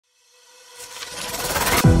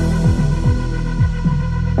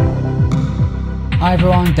Hi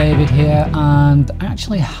everyone, David here, and I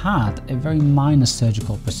actually had a very minor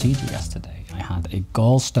surgical procedure yesterday. I had a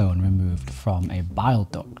gallstone removed from a bile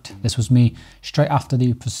duct. This was me straight after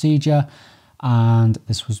the procedure, and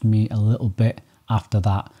this was me a little bit after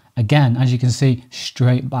that. Again, as you can see,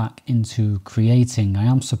 straight back into creating. I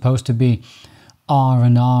am supposed to be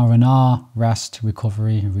R&R, rest,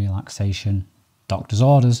 recovery, relaxation, doctor's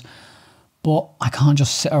orders. But I can't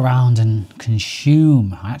just sit around and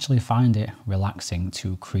consume. I actually find it relaxing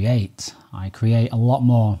to create. I create a lot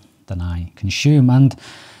more than I consume, and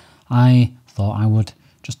I thought I would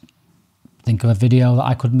just think of a video that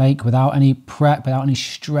I could make without any prep, without any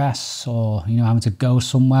stress, or having to go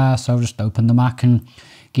somewhere. So just open the Mac and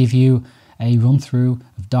give you a run through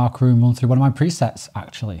of Darkroom, run through one of my presets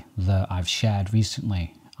actually that I've shared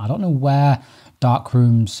recently. I don't know where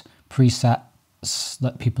Darkroom's preset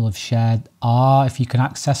that people have shared are, if you can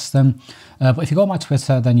access them, but if you go on my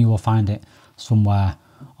Twitter, then you will find it somewhere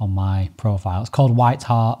on my profile. It's called White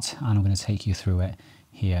Heart, and I'm going to take you through it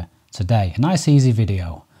here today. A nice easy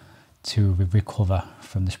video to recover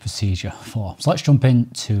from this procedure for. So let's jump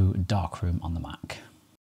into Darkroom on the Mac.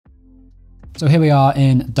 So here we are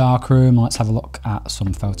in Darkroom. Let's have a look at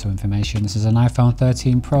some photo information. This is an iPhone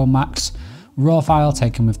 13 Pro Max RAW file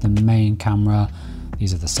taken with the main camera.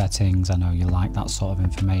 These are the settings. I know you like that sort of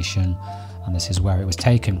information. And this is where it was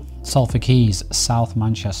taken. Salford Quays, South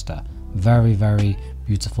Manchester. Very, very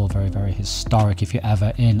beautiful, very, very historic if you're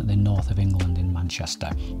ever in the north of England in Manchester.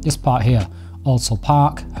 This part here, Aldsall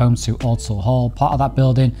Park, home to Aldsall Hall, part of that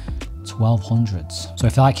building, 1200s. So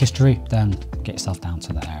if you like history, then get yourself down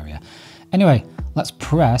to that area. Anyway, let's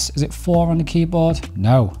press, is it 4 on the keyboard?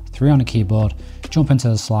 No, 3 on the keyboard. Jump into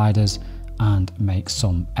the sliders and make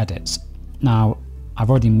some edits. Now, I've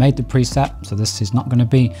already made the preset, so this is not going to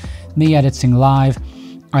be me editing live.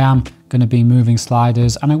 I am going to be moving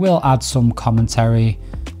sliders, and I will add some commentary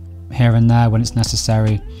here and there when it's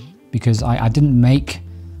necessary, because I didn't make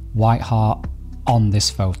White Heart on this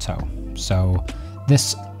photo. So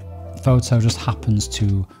this photo just happens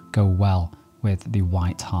to go well with the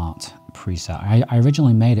White Heart preset. I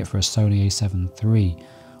originally made it for a Sony a7 III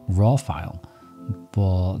RAW file,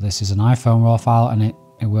 but this is an iPhone RAW file and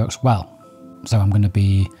it works well. So I'm going to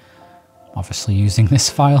be obviously using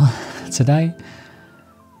this file today.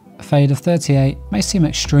 A fade of 38 may seem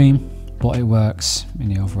extreme, but it works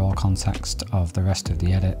in the overall context of the rest of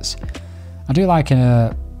the edits. I do like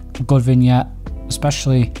a good vignette,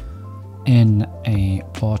 especially in a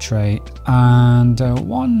portrait. And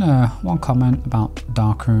one comment about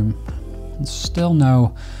Darkroom: still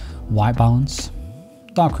no white balance.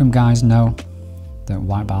 Darkroom guys know that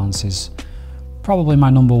white balance is probably my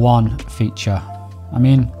 #1 feature. I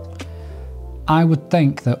mean, I would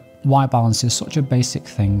think that white balance is such a basic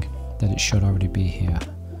thing that it should already be here.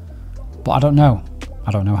 But I don't know. I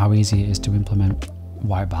don't know how easy it is to implement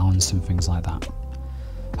white balance and things like that.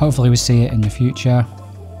 Hopefully we see it in the future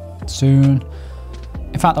soon.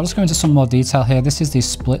 In fact, I'll just go into some more detail here. This is the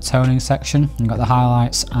split toning section. You've got the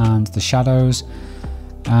highlights and the shadows.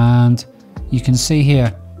 And you can see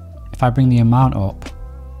here, if I bring the amount up,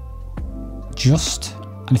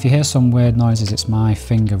 and if you hear some weird noises, it's my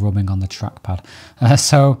finger rubbing on the trackpad.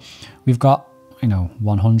 So we've got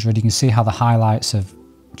 100. You can see how the highlights have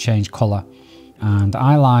changed color, and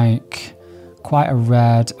I like quite a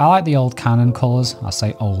red. I like the old Canon colors. I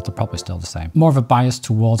say old, they're probably still the same. More of a bias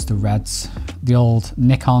towards the reds. The old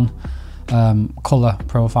Nikon color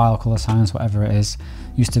profile, color science, whatever it is,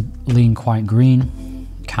 used to lean quite green.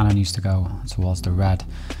 Canon used to go towards the red.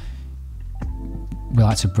 We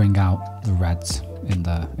like to bring out the reds in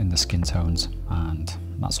the skin tones, and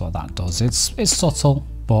that's what that does. It's subtle,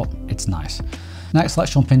 but it's nice. Next,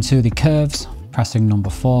 let's jump into the curves, pressing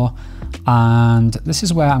 #4, and this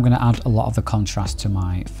is where I'm going to add a lot of the contrast to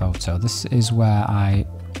my photo. This is where I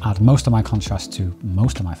add most of my contrast to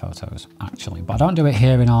most of my photos, actually, but I don't do it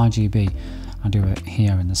here in RGB. I do it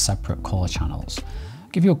here in the separate color channels.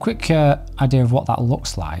 Give you a quick idea of what that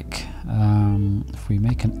looks like. If we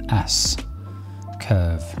make an S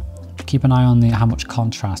curve, keep an eye on how much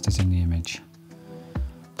contrast is in the image.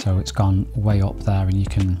 So it's gone way up there, and you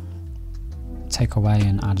can take away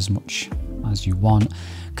and add as much as you want.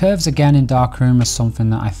 Curves again in Darkroom is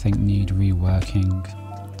something that I think need reworking.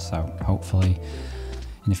 So hopefully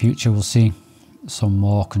in the future we'll see some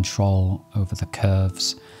more control over the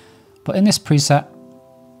curves. But in this preset,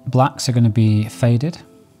 blacks are going to be faded.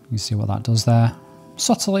 You see what that does there,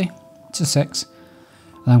 subtly to 6.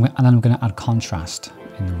 And then I'm going to add contrast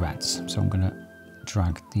in the reds. So I'm going to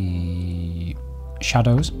drag the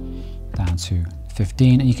shadows down to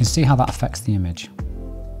 15, and you can see how that affects the image.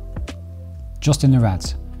 Just in the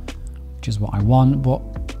reds. which is what I want, but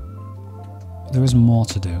there is more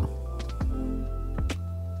to do.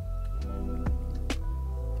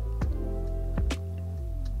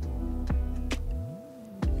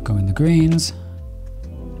 Go in the greens.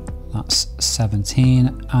 That's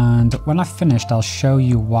 17, and when I've finished, I'll show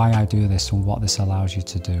you why I do this and what this allows you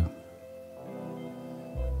to do.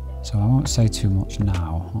 So I won't say too much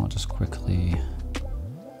now. I'll just quickly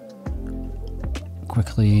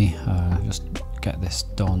just get this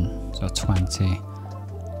done. So 20.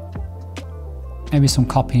 Maybe some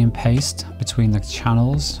copy and paste between the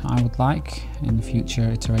channels I would like in future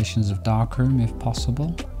iterations of Darkroom if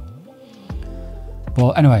possible.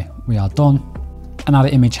 But anyway, we are done. And now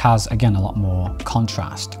the image has, again, a lot more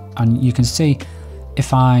contrast. And you can see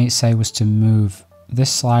if I say was to move this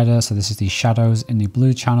slider, so this is the shadows in the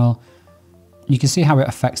blue channel, you can see how it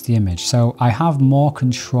affects the image. So I have more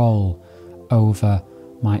control over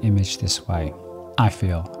my image this way, I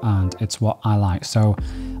feel, and it's what I like. So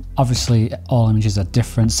obviously all images are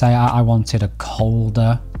different. Say I wanted a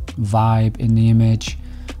colder vibe in the image,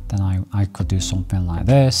 then I could do something like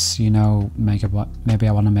this, you know, maybe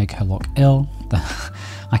I want to make her look ill, then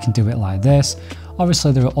I can do it like this.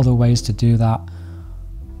 Obviously there are other ways to do that,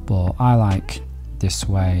 but I like this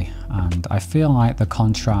way, and I feel like the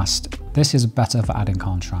contrast, this is better for adding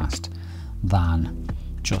contrast than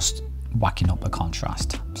just whacking up a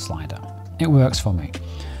contrast slider. It works for me.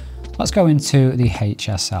 Let's go into the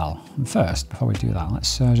HSL. First, before we do that,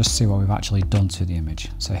 let's just see what we've actually done to the image.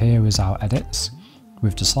 So here is our edits.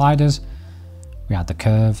 With the sliders, we add the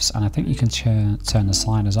curves, and I think you can turn the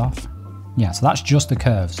sliders off. Yeah, so that's just the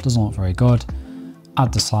curves. Doesn't look very good.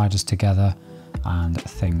 Add the sliders together, and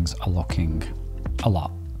things are looking a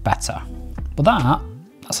lot better. But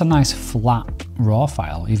that's a nice flat raw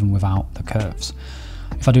file, even without the curves,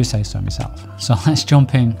 if I do say so myself. So let's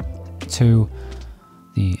jump in to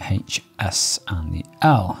the HS and the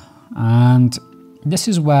L. And this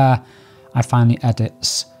is where I find the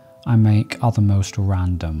edits I make are the most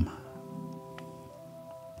random.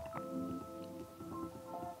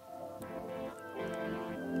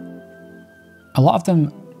 A lot of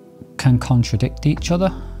them can contradict each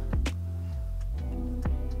other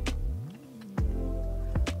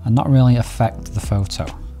and not really affect the photo.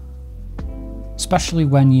 Especially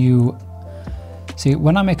when you see,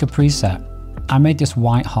 when I make a preset, I made this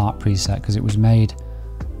white heart preset because it was made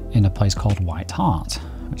in a place called White Hart,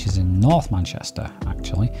 which is in North Manchester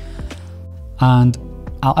actually, and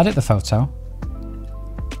I'll edit the photo,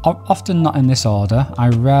 often not in this order. I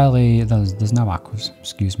rarely, there's no aquas,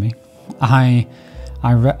 excuse me. I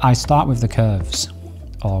start with the curves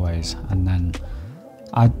always, and then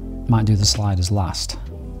I might do the sliders last.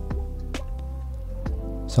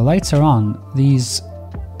 So later on, these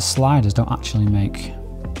sliders don't actually make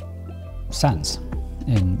sense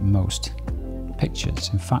in most pictures.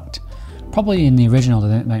 In fact, probably in the original they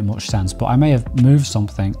didn't make much sense, but I may have moved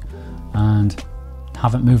something and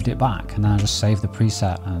haven't moved it back, and then I just save the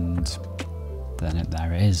preset, and then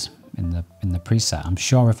there it is in the preset. I'm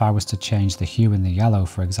sure if I was to change the hue in the yellow,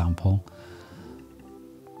 for example,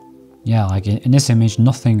 yeah, like in this image,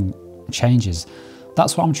 nothing changes.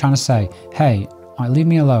 That's what I'm trying to say. Hey, leave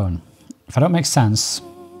me alone. If I don't make sense,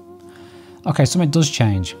 okay, something does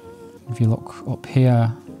change. If you look up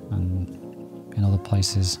here and in other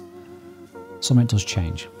places, something does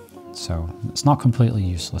change. So it's not completely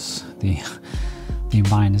useless, the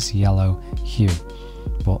minus yellow hue.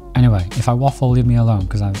 But anyway, if I waffle, leave me alone,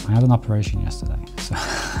 because I had an operation yesterday. So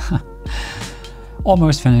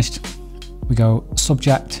almost finished. We go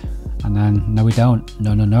subject, and then no we don't.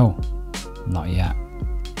 No, not yet.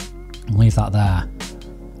 Leave that there.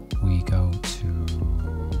 We go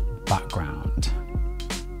to background.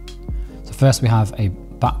 So first we have a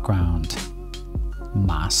background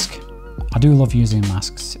mask. I do love using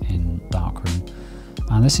masks in Darkroom,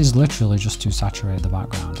 and this is literally just to saturate the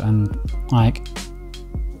background. And like,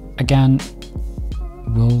 again,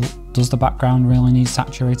 does the background really need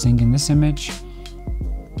saturating in this image?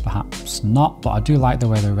 Perhaps not, but I do like the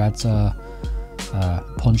way the reds are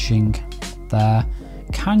punching there.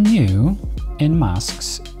 Can you, in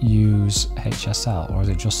masks, use HSL, or is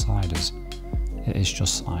it just sliders? It is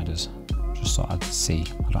just sliders. Just so I'd see.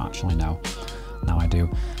 I don't actually know. Now I do.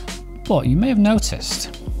 But you may have noticed,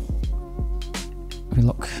 if we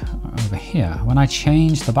look over here, when I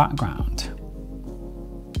change the background,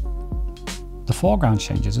 the foreground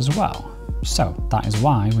changes as well. So that is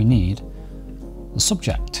why we need the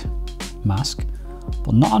subject mask,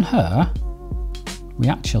 but not on her. We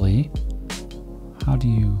actually, how do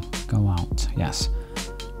you go out? Yes.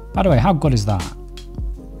 By the way, how good is that?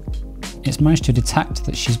 It's managed to detect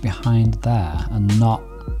that she's behind there and not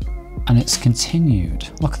and it's continued.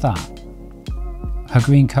 Look at that. Her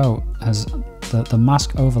green coat has, the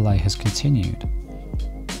mask overlay has continued.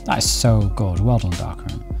 That is so good. Well done,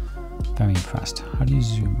 Darkroom. Very impressed. How do you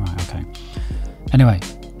zoom? Right, okay. Anyway,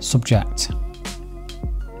 subject.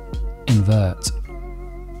 Invert.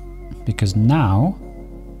 Because now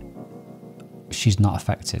she's not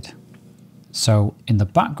affected. So in the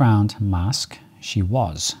background mask, she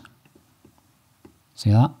was.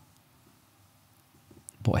 See that?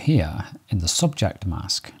 But here, in the subject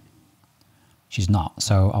mask, she's not.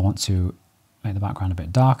 So I want to make the background a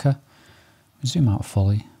bit darker. Zoom out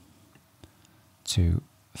fully to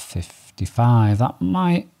 55. That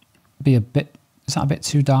might be a bit, is that a bit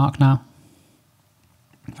too dark now?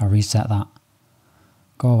 If I reset that,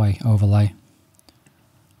 go away, overlay.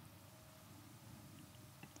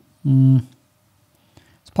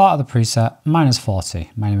 It's part of the preset, minus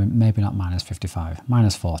 40, maybe not minus 55,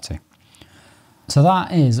 minus 40. So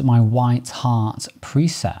that is my white heart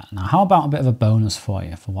preset. Now, how about a bit of a bonus for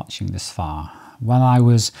you for watching this far? When I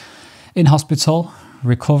was in hospital,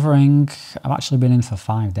 recovering, I've actually been in for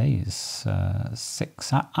 5 days,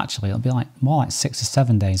 actually it'll be more like 6 or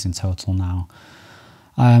 7 days in total now.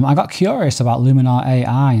 I got curious about Luminar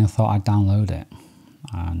AI and thought I'd download it.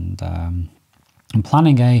 And I'm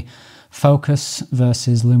planning a focus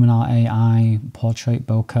versus Luminar AI portrait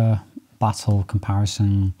bokeh battle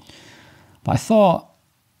comparison. But I thought,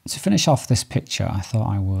 to finish off this picture, I thought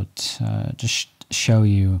I would just show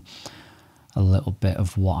you a little bit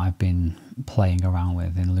of what I've been playing around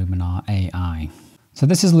with in Luminar AI. So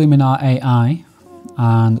this is Luminar AI,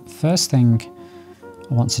 and first thing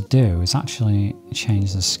I want to do is actually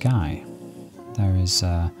change the sky. There is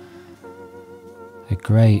a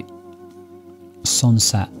great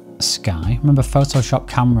sunset sky. Remember, Photoshop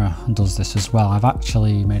Camera does this as well. I've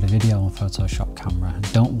actually made a video on Photoshop Camera.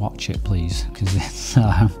 Don't watch it, please, because it's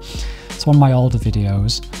one of my older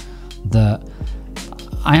videos that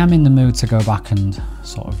I am in the mood to go back and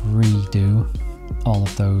sort of redo all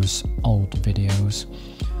of those old videos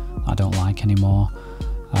I don't like anymore.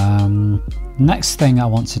 Next thing I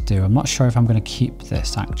want to do, I'm not sure if I'm going to keep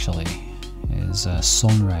this actually, is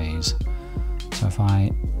sun rays. So if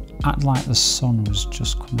I act like the sun was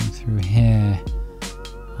just coming through here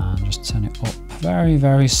and just turn it up very,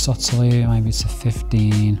 very subtly, maybe to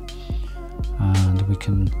 15, and we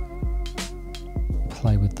can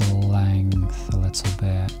play with the length a little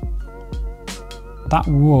bit. That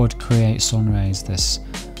would create sun rays, this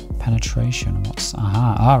penetration. What's,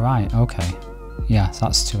 aha, all right, okay. Yeah,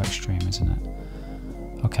 that's too extreme, isn't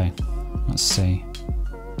it? Okay, let's see.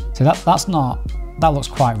 See, that's not, that looks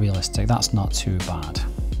quite realistic. That's not too bad.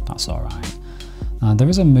 That's all right. There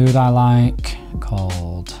is a mood I like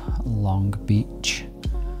called Long Beach.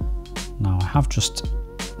 Now, I have just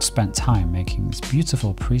spent time making this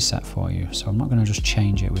beautiful preset for you, so I'm not going to just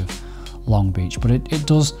change it with Long Beach, but it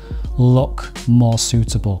does look more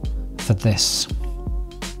suitable for this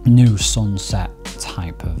new sunset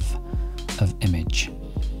type of image.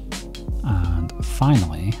 And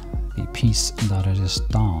finally, the piece that it is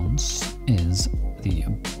dance is the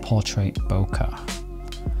portrait bokeh.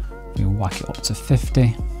 We whack it up to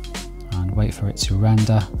 50 and wait for it to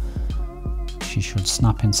render. She should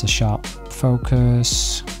snap into sharp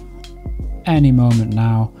focus any moment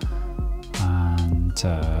now. And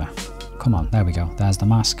come on, there we go. There's the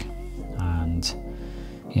mask. And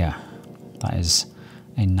yeah, that is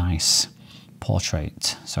a nice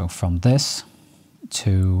portrait. So from this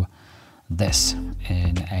to this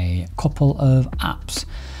in a couple of apps.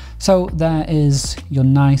 So there is your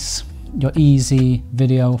nice, your easy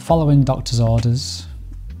video following doctor's orders.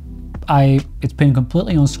 It's been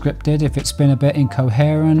completely unscripted. If it's been a bit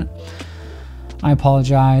incoherent, I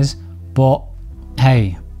apologize, but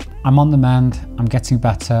hey, I'm on the mend, I'm getting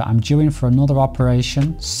better. I'm due in for another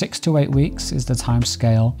operation. 6 to 8 weeks is the time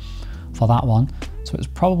scale for that one. So it's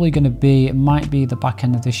probably going to be, it might be the back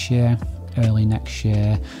end of this year, early next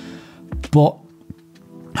year. But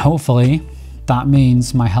hopefully that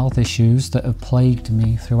means my health issues that have plagued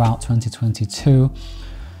me throughout 2022,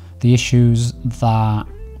 the issues that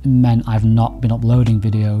meant I've not been uploading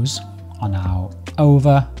videos, are now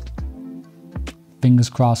over. Fingers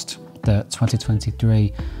crossed that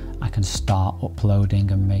 2023 I can start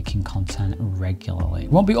uploading and making content regularly.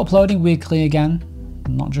 Won't be uploading weekly again,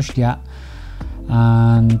 not just yet.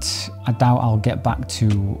 And I doubt I'll get back to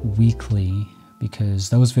weekly because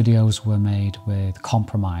those videos were made with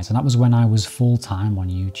compromise, and that was when I was full-time on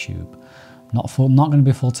YouTube. Not going to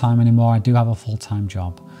be full-time anymore. I do have a full-time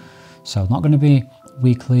job. So not going to be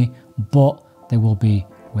weekly, but they will be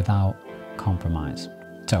without compromise.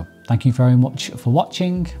 So thank you very much for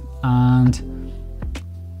watching, and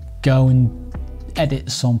go and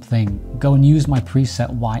edit something, go and use my preset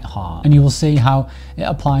white heart, and you will see how it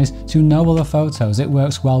applies to no other photos. It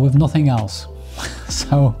works well with nothing else.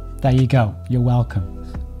 So there you go, you're welcome.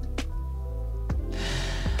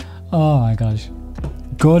 Oh my gosh.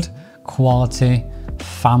 Good quality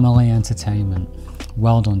family entertainment.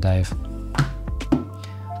 Well done, Dave.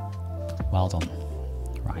 Well done.